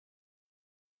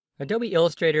Adobe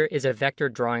Illustrator is a vector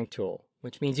drawing tool,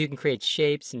 which means you can create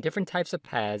shapes and different types of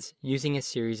paths using a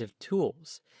series of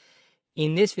tools.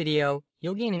 In this video,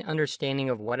 you'll gain an understanding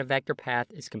of what a vector path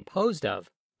is composed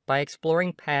of by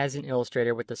exploring paths in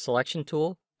Illustrator with the Selection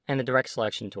tool and the Direct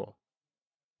Selection tool.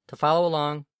 To follow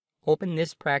along, open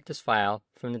this practice file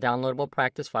from the downloadable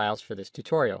practice files for this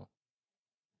tutorial.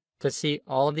 To see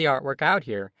all of the artwork out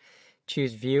here,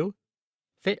 choose View,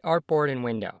 Fit Artboard and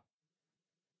Window.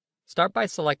 Start by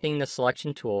selecting the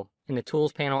Selection tool in the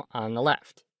Tools panel on the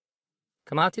left.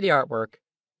 Come out to the artwork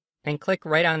and click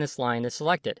right on this line to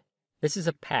select it. This is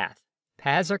a path.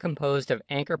 Paths are composed of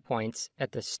anchor points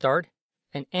at the start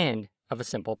and end of a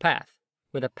simple path,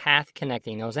 with a path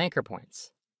connecting those anchor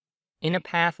points. In a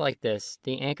path like this,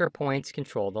 the anchor points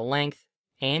control the length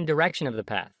and direction of the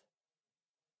path.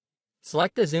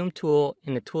 Select the Zoom tool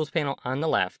in the Tools panel on the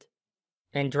left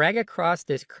and drag across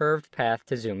this curved path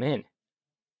to zoom in.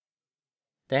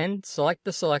 Then select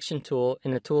the Selection tool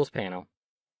in the Tools panel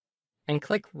and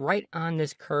click right on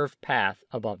this curved path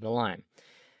above the line.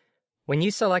 When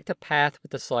you select a path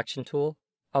with the Selection tool,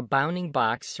 a bounding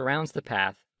box surrounds the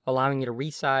path, allowing you to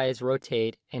resize,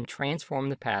 rotate, and transform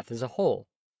the path as a whole.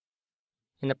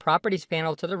 In the Properties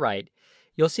panel to the right,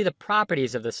 you'll see the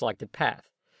properties of the selected path.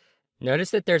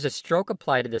 Notice that there's a stroke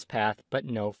applied to this path, but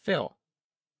no fill.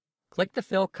 Click the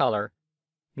Fill color,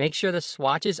 make sure the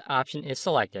Swatches option is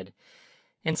selected,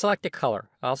 and select a color.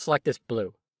 I'll select this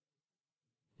blue.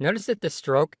 Notice that the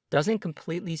stroke doesn't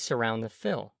completely surround the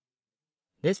fill.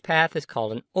 This path is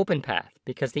called an open path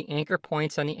because the anchor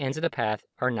points on the ends of the path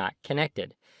are not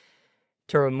connected.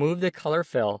 To remove the color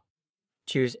fill,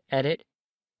 choose Edit,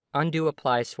 Undo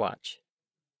Apply Swatch.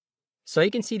 So you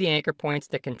can see the anchor points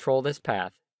that control this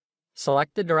path,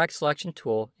 select the Direct Selection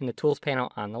tool in the Tools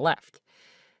panel on the left.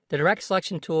 The Direct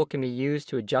Selection tool can be used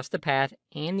to adjust the path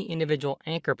and the individual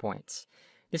anchor points.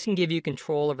 This can give you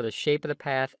control over the shape of the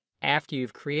path after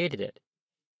you've created it.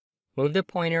 Move the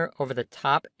pointer over the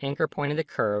top anchor point of the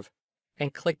curve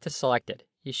and click to select it.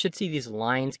 You should see these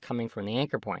lines coming from the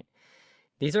anchor point.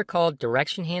 These are called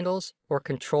direction handles or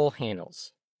control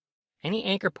handles. Any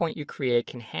anchor point you create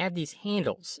can have these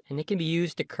handles, and it can be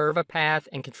used to curve a path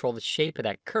and control the shape of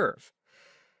that curve.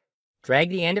 Drag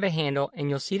the end of a handle and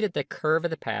you'll see that the curve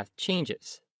of the path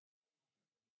changes.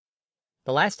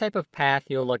 The last type of path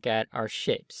you'll look at are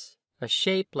shapes. A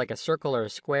shape, like a circle or a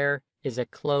square, is a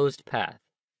closed path,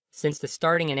 since the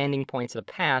starting and ending points of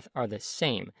the path are the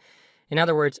same. In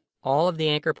other words, all of the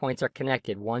anchor points are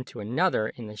connected one to another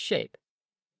in the shape.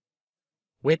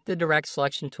 With the Direct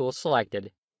Selection tool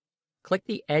selected, click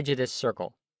the edge of this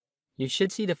circle. You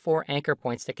should see the 4 anchor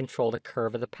points that control the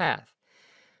curve of the path.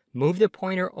 Move the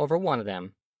pointer over one of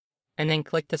them, and then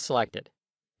click to select it.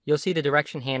 You'll see the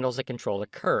direction handles that control the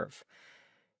curve.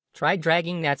 Try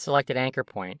dragging that selected anchor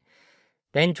point,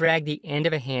 then drag the end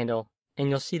of a handle, and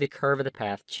you'll see the curve of the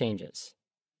path changes.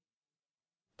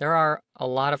 There are a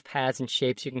lot of paths and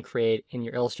shapes you can create in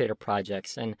your Illustrator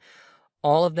projects, and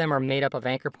all of them are made up of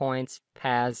anchor points,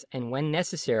 paths, and when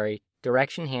necessary,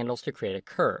 direction handles to create a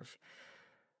curve.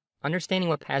 Understanding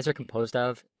what paths are composed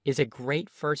of is a great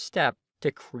first step to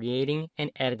creating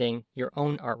and editing your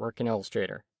own artwork in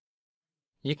Illustrator.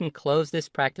 You can close this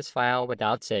practice file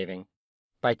without saving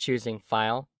by choosing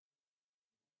File,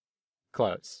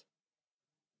 Close.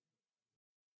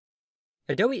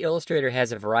 Adobe Illustrator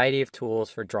has a variety of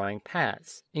tools for drawing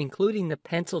paths, including the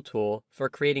pencil tool for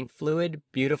creating fluid,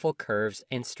 beautiful curves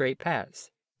and straight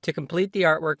paths. To complete the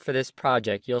artwork for this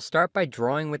project, you'll start by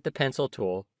drawing with the pencil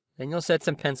tool, then you'll set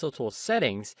some pencil tool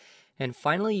settings, and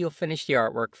finally you'll finish the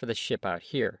artwork for the ship out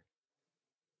here.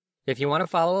 If you want to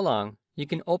follow along, you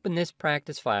can open this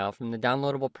practice file from the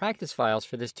downloadable practice files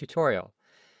for this tutorial.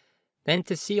 Then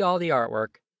to see all the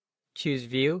artwork, choose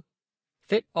View,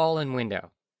 Fit All in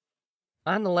Window.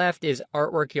 On the left is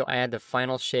artwork you'll add the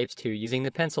final shapes to using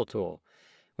the pencil tool.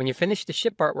 When you finish the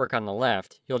ship artwork on the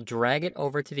left, you'll drag it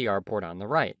over to the artboard on the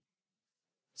right.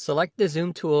 Select the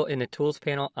Zoom tool in the Tools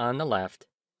panel on the left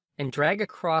and drag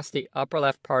across the upper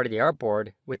left part of the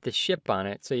artboard with the ship on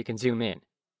it so you can zoom in.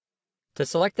 To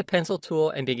select the pencil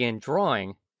tool and begin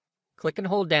drawing, click and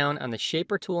hold down on the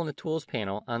Shaper tool in the Tools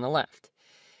panel on the left.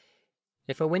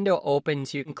 If a window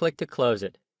opens, you can click to close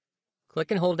it.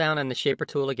 Click and hold down on the Shaper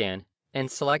tool again and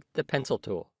select the pencil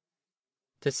tool.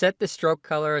 To set the stroke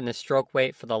color and the stroke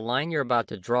weight for the line you're about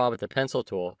to draw with the pencil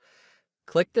tool,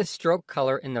 click the stroke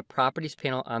color in the Properties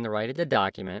panel on the right of the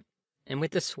document, and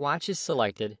with the swatches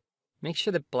selected, make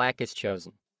sure that black is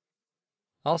chosen.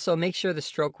 Also, make sure the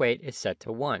stroke weight is set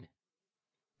to 1.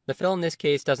 The fill in this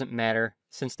case doesn't matter,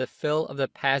 since the fill of the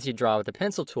paths you draw with the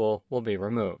pencil tool will be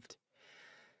removed.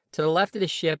 To the left of the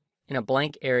ship, in a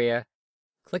blank area,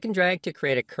 click and drag to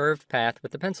create a curved path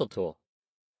with the pencil tool.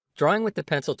 Drawing with the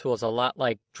pencil tool is a lot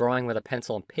like drawing with a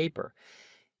pencil and paper.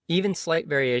 Even slight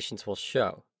variations will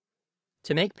show.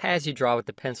 To make paths you draw with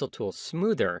the pencil tool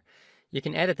smoother, you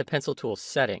can edit the pencil tool's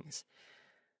settings.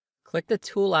 Click the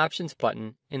Tool Options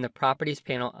button in the Properties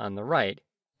panel on the right,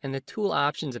 and the tool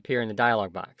options appear in the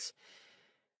dialog box.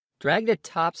 Drag the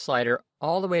top slider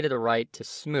all the way to the right to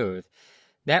smooth.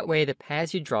 That way the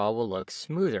paths you draw will look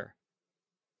smoother.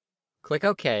 Click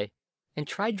OK, and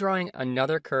try drawing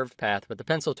another curved path with the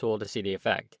pencil tool to see the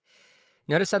effect.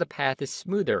 Notice how the path is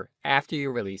smoother after you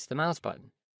release the mouse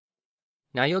button.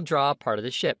 Now you'll draw part of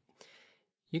the ship.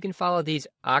 You can follow these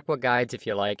aqua guides if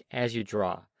you like as you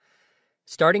draw.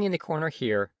 Starting in the corner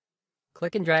here,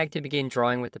 click and drag to begin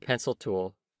drawing with the pencil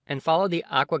tool and follow the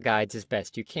aqua guides as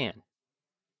best you can.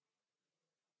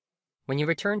 When you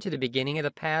return to the beginning of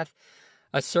the path,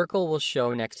 a circle will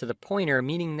show next to the pointer,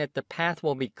 meaning that the path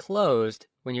will be closed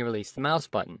when you release the mouse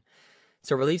button.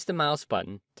 So release the mouse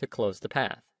button to close the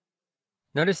path.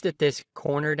 Notice that this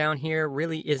corner down here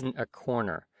really isn't a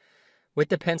corner. With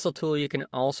the pencil tool, you can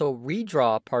also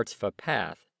redraw parts of a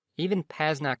path, even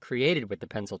paths not created with the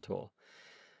pencil tool.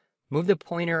 Move the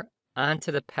pointer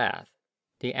onto the path.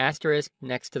 The asterisk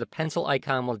next to the pencil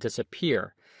icon will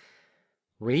disappear.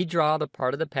 Redraw the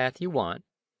part of the path you want,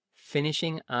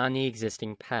 finishing on the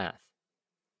existing path.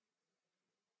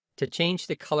 To change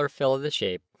the color fill of the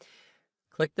shape,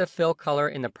 click the Fill Color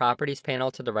in the Properties panel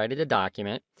to the right of the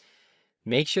document.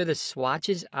 Make sure the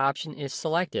Swatches option is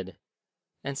selected,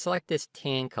 and select this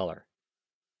tan color.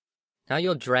 Now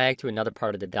you'll drag to another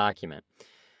part of the document.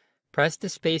 Press the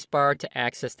space bar to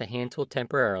access the hand tool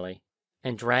temporarily,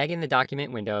 and drag in the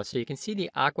document window so you can see the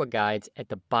aqua guides at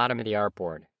the bottom of the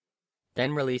artboard.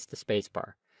 Then release the space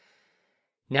bar.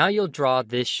 Now you'll draw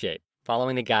this shape,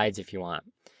 following the guides if you want.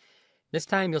 This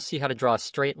time you'll see how to draw a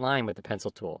straight line with the pencil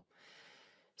tool.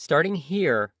 Starting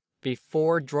here,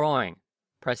 before drawing,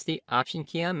 press the Option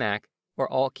key on Mac or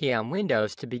Alt key on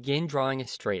Windows to begin drawing a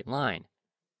straight line.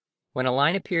 When a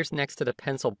line appears next to the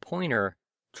pencil pointer,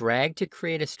 drag to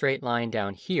create a straight line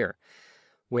down here.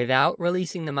 Without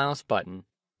releasing the mouse button,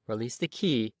 release the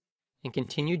key and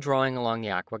continue drawing along the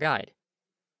aqua guide.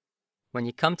 When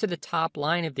you come to the top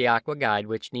line of the aqua guide,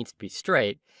 which needs to be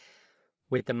straight,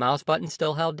 with the mouse button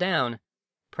still held down,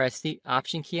 press the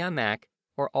Option key on Mac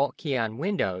or Alt key on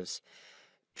Windows.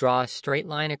 Draw a straight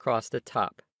line across the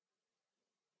top.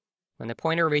 When the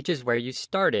pointer reaches where you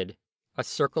started, a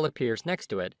circle appears next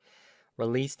to it.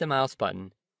 Release the mouse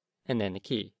button and then the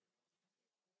key.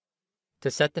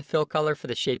 To set the fill color for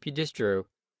the shape you just drew,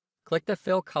 click the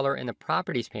Fill Color in the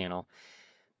Properties panel.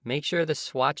 Make sure the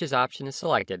Swatches option is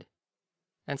selected,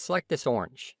 and select this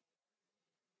orange.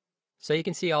 So you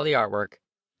can see all the artwork,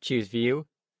 choose View,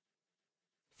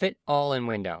 Fit All in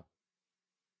Window.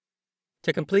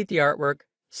 To complete the artwork,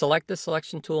 select the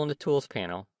Selection tool in the Tools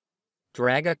panel,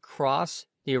 drag across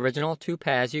the original two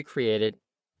paths you created,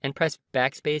 and press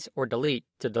Backspace or Delete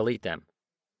to delete them.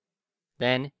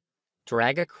 Then,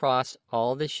 drag across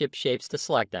all the ship shapes to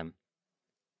select them,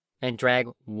 and drag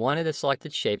one of the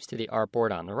selected shapes to the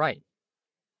artboard on the right.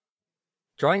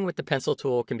 Drawing with the pencil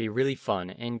tool can be really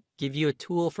fun and give you a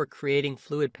tool for creating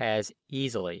fluid paths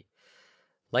easily.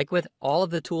 Like with all of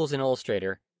the tools in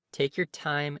Illustrator, take your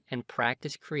time and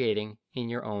practice creating in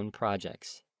your own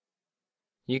projects.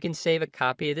 You can save a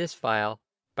copy of this file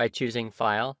by choosing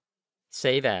File,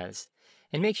 Save As,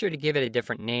 and make sure to give it a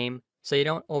different name so you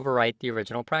don't overwrite the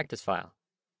original practice file.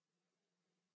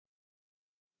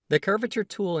 The curvature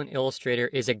tool in Illustrator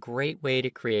is a great way to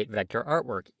create vector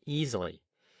artwork easily.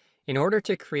 In order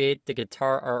to create the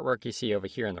guitar artwork you see over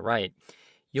here on the right,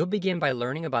 you'll begin by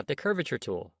learning about the curvature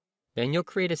tool. Then you'll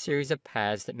create a series of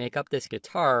paths that make up this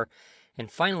guitar, and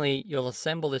finally you'll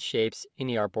assemble the shapes in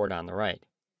the artboard on the right.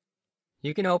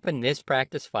 You can open this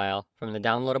practice file from the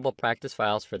downloadable practice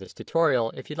files for this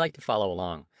tutorial if you'd like to follow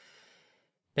along.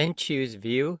 Then choose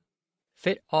View,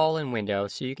 Fit All in Window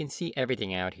so you can see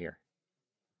everything out here.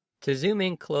 To zoom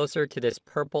in closer to this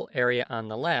purple area on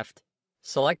the left,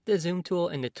 select the Zoom tool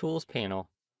in the Tools panel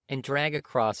and drag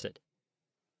across it.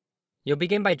 You'll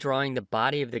begin by drawing the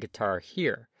body of the guitar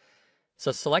here.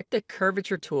 So select the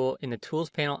Curvature tool in the Tools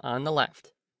panel on the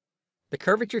left. The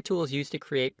Curvature tool is used to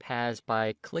create paths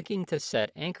by clicking to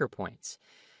set anchor points.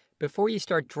 Before you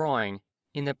start drawing,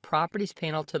 in the Properties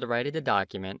panel to the right of the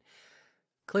document,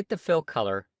 click the Fill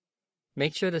Color,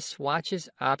 make sure the Swatches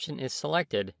option is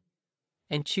selected,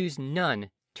 and choose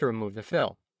None to remove the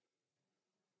fill.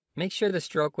 Make sure the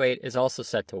stroke weight is also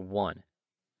set to 1.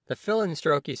 The fill and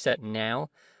stroke you set now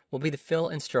will be the fill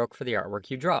and stroke for the artwork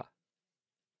you draw.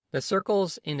 The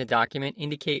circles in the document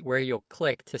indicate where you'll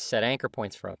click to set anchor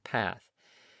points for a path.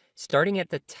 Starting at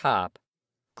the top,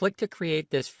 click to create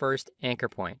this first anchor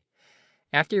point.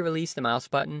 After you release the mouse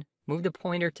button, move the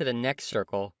pointer to the next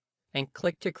circle and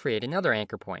click to create another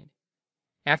anchor point.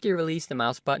 After you release the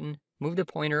mouse button, move the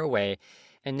pointer away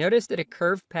and notice that a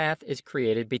curved path is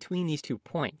created between these 2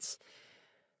 points.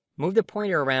 Move the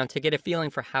pointer around to get a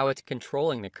feeling for how it's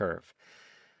controlling the curve.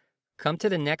 Come to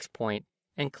the next point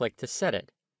and click to set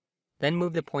it. Then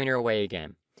move the pointer away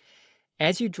again.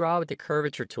 As you draw with the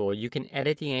curvature tool, you can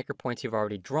edit the anchor points you've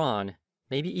already drawn,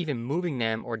 maybe even moving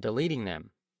them or deleting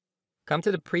them. Come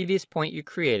to the previous point you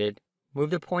created, move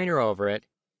the pointer over it,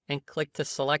 and click to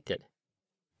select it.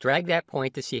 Drag that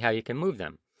point to see how you can move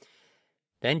them.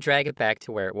 Then drag it back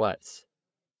to where it was.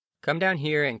 Come down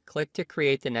here and click to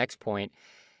create the next point,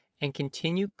 and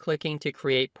continue clicking to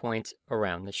create points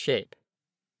around the shape.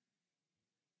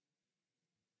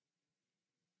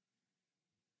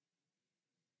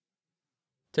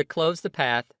 To close the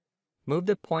path, move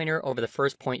the pointer over the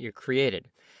first point you created.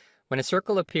 When a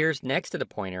circle appears next to the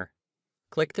pointer,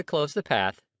 click to close the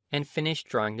path and finish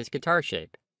drawing this guitar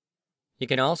shape. You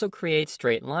can also create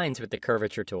straight lines with the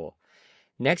curvature tool.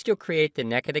 Next, you'll create the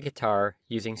neck of the guitar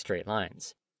using straight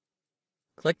lines.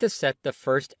 Click to set the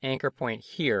first anchor point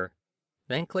here,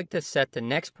 then click to set the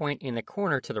next point in the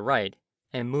corner to the right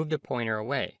and move the pointer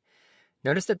away.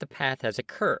 Notice that the path has a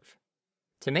curve.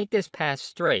 To make this path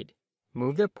straight,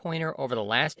 move the pointer over the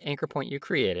last anchor point you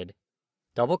created,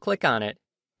 double-click on it,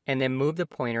 and then move the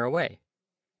pointer away.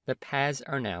 The paths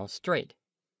are now straight.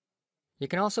 You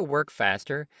can also work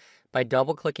faster by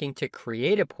double-clicking to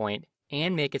create a point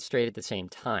and make it straight at the same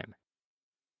time.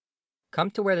 Come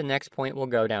to where the next point will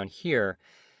go down here,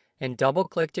 and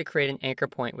double-click to create an anchor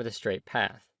point with a straight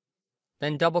path.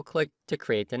 Then double-click to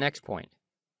create the next point.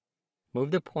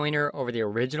 Move the pointer over the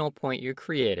original point you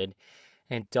created,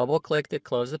 and double-click to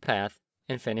close the path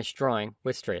and finish drawing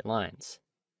with straight lines.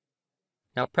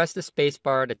 Now press the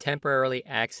spacebar to temporarily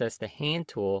access the hand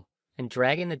tool and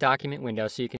drag in the document window so you can